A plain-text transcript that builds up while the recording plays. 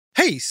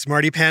Hey,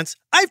 Smartypants,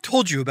 I've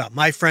told you about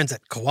my friends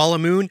at Koala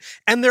Moon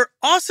and their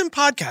awesome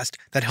podcast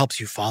that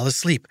helps you fall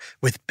asleep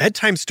with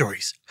bedtime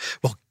stories.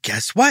 Well,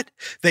 guess what?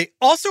 They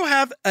also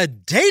have a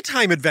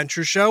daytime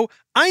adventure show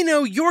I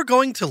know you're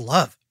going to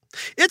love.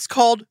 It's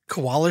called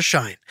Koala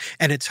Shine,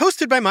 and it's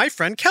hosted by my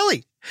friend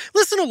Kelly.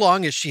 Listen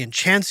along as she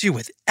enchants you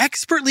with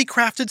expertly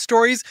crafted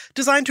stories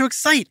designed to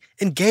excite,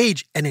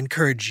 engage, and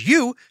encourage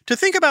you to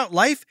think about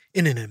life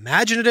in an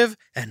imaginative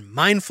and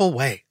mindful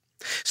way.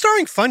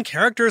 Starring fun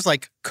characters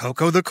like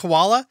Coco the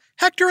Koala,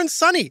 Hector and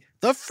Sunny,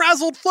 the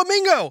Frazzled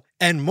Flamingo,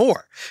 and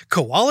more.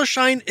 Koala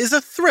Shine is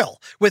a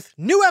thrill, with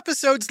new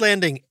episodes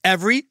landing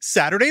every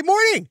Saturday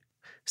morning.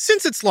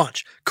 Since its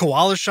launch,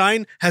 Koala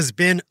Shine has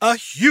been a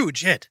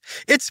huge hit.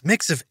 Its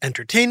mix of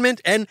entertainment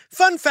and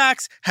fun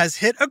facts has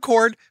hit a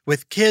chord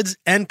with kids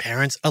and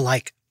parents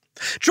alike.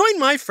 Join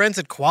my friends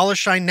at Koala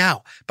Shine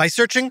now by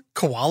searching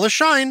Koala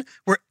Shine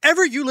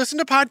wherever you listen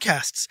to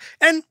podcasts,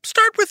 and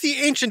start with the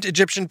ancient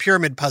Egyptian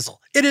pyramid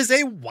puzzle. It is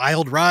a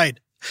wild ride.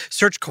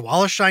 Search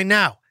Koala Shine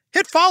now,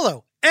 hit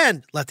follow,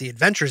 and let the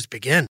adventures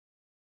begin.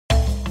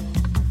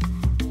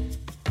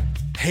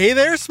 Hey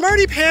there,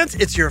 Smartypants!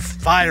 It's your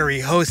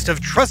fiery host of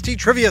Trusty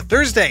Trivia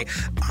Thursday.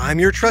 I'm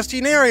your Trusty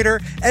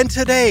Narrator, and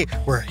today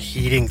we're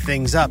heating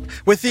things up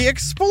with the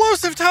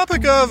explosive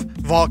topic of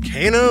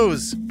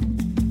volcanoes.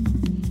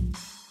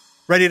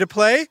 Ready to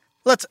play?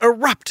 Let's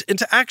erupt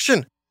into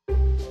action.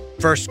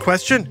 First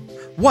question,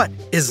 what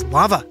is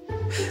lava?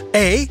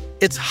 A,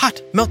 it's hot,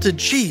 melted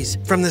cheese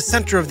from the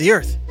center of the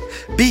earth.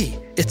 B,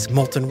 it's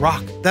molten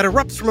rock that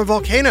erupts from a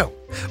volcano.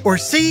 Or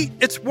C,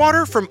 it's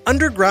water from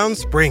underground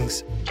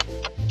springs.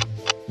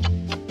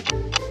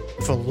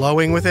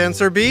 Flowing with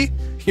answer B?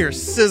 You're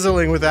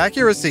sizzling with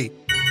accuracy.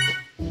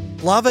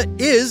 Lava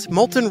is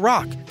molten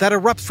rock that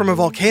erupts from a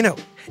volcano.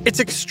 It's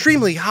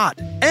extremely hot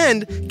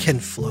and can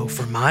flow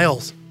for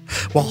miles.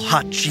 While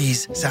hot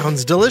cheese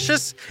sounds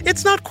delicious,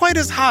 it's not quite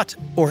as hot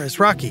or as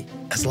rocky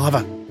as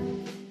lava.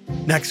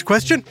 Next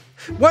question.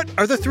 What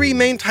are the three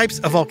main types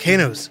of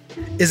volcanoes?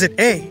 Is it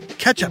A,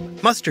 ketchup,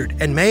 mustard,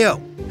 and mayo?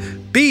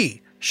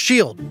 B,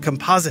 shield,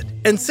 composite,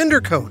 and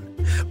cinder cone?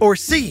 Or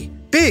C,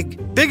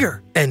 big,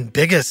 bigger, and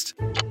biggest?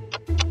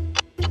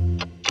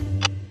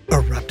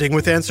 Erupting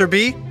with answer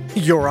B?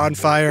 You're on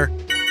fire.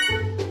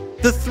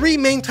 The three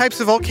main types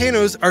of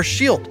volcanoes are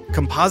shield,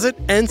 composite,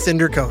 and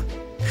cinder cone.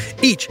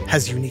 Each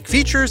has unique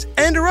features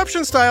and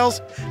eruption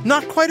styles,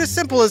 not quite as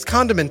simple as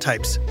condiment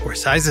types or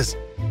sizes.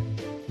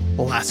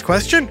 Last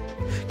question.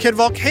 Can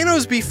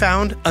volcanoes be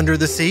found under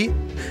the sea?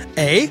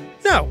 A,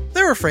 no,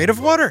 they're afraid of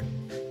water.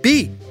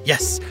 B,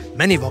 yes,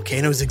 many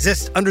volcanoes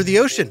exist under the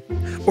ocean.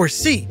 Or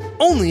C,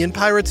 only in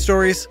pirate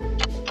stories.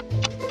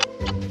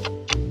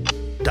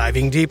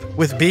 Diving deep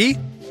with B?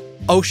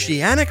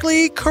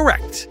 Oceanically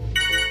correct.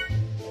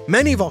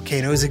 Many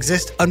volcanoes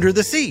exist under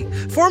the sea,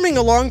 forming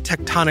along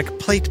tectonic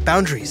plate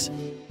boundaries.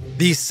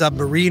 These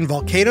submarine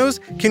volcanoes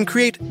can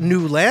create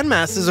new land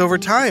masses over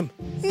time.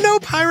 No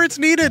pirates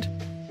needed.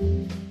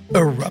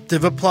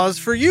 Eruptive applause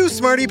for you,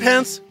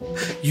 Smartypants.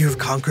 You've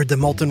conquered the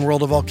molten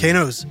world of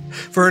volcanoes.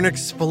 For an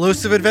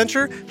explosive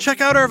adventure, check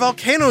out our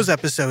Volcanoes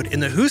episode in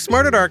the Who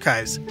Smarted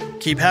archives.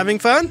 Keep having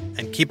fun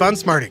and keep on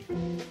smarting.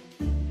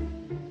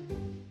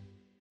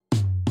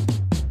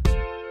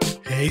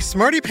 Hey,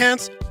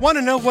 Smartypants, want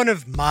to know one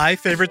of my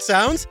favorite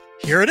sounds?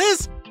 Here it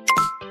is.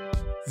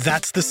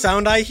 That's the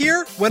sound I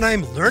hear when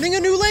I'm learning a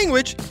new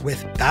language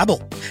with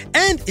Babbel.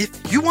 And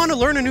if you want to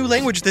learn a new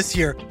language this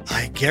year,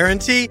 I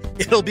guarantee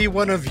it'll be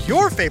one of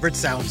your favorite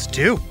sounds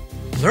too.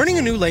 Learning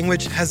a new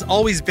language has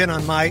always been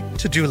on my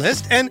to-do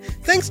list, and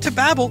thanks to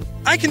Babbel,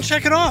 I can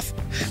check it off.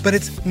 But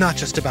it's not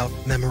just about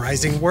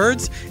memorizing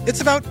words,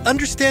 it's about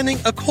understanding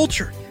a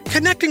culture,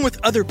 connecting with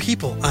other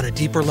people on a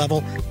deeper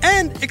level,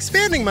 and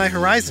expanding my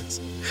horizons.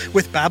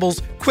 With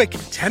Babbel's quick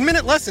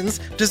 10-minute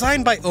lessons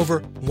designed by over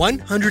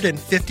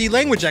 150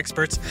 language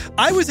experts,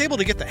 I was able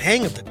to get the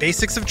hang of the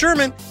basics of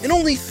German in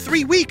only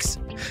 3 weeks.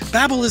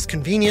 Babbel is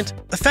convenient,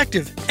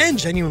 effective, and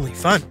genuinely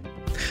fun.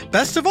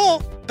 Best of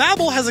all,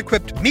 Babbel has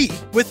equipped me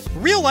with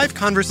real-life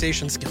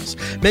conversation skills,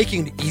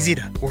 making it easy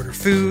to order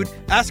food,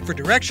 ask for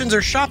directions,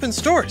 or shop in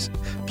stores.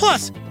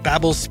 Plus,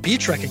 Babbel's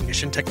speech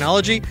recognition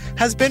technology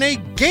has been a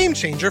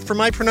game-changer for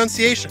my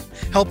pronunciation,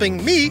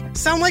 helping me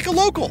sound like a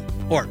local,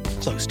 or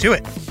close to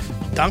it.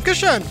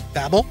 Dankeschön,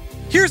 Babbel.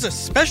 Here's a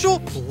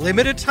special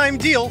limited-time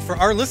deal for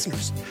our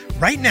listeners.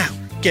 Right now,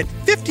 get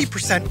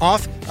 50%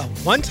 off a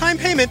one-time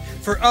payment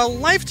for a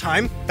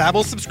lifetime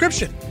Babbel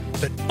subscription.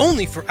 But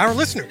only for our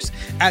listeners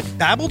at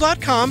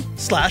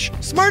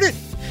babbel.com/smarted.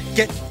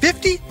 Get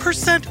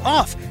 50%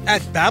 off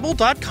at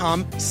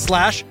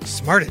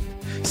babbel.com/smarted.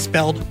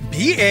 Spelled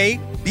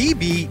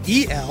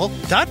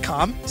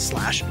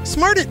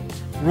BABBEL.com/smarted.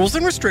 Rules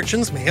and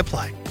restrictions may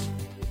apply.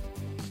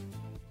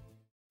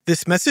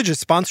 This message is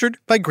sponsored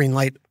by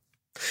Greenlight.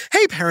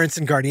 Hey, parents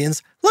and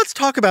guardians, let's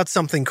talk about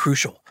something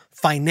crucial: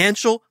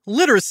 financial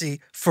literacy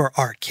for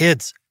our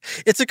kids.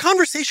 It's a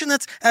conversation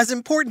that's as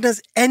important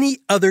as any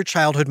other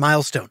childhood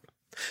milestone.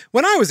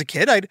 When I was a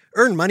kid, I'd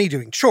earn money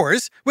doing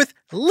chores with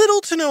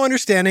little to no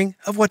understanding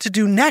of what to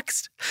do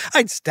next.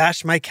 I'd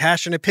stash my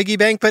cash in a piggy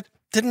bank, but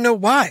didn't know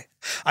why.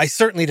 I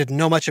certainly didn't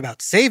know much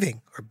about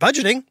saving or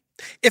budgeting.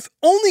 If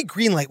only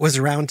Greenlight was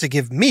around to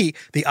give me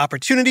the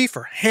opportunity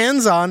for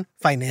hands-on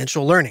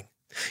financial learning.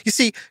 You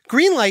see,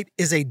 Greenlight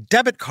is a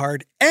debit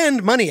card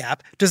and money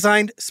app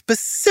designed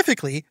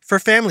specifically for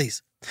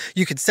families.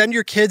 You can send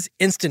your kids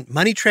instant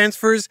money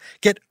transfers,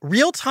 get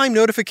real-time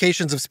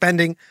notifications of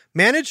spending,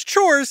 manage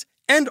chores,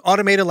 and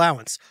automate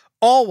allowance,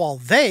 all while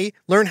they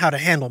learn how to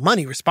handle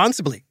money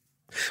responsibly.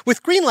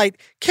 With Greenlight,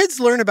 kids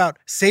learn about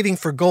saving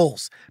for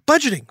goals,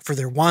 budgeting for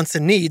their wants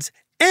and needs,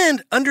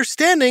 and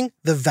understanding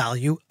the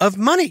value of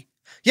money.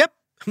 Yep,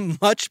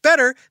 much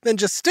better than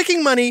just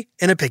sticking money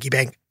in a piggy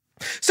bank.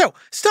 So,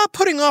 stop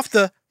putting off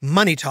the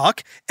money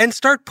talk and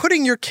start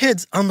putting your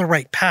kids on the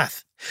right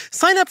path.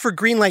 Sign up for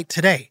Greenlight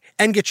today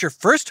and get your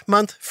first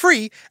month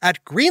free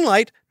at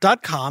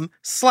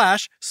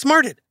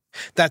greenlight.com/smarted.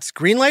 That's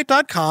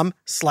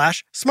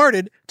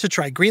greenlight.com/smarted to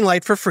try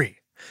Greenlight for free.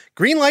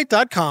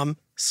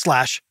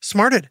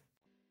 greenlight.com/smarted.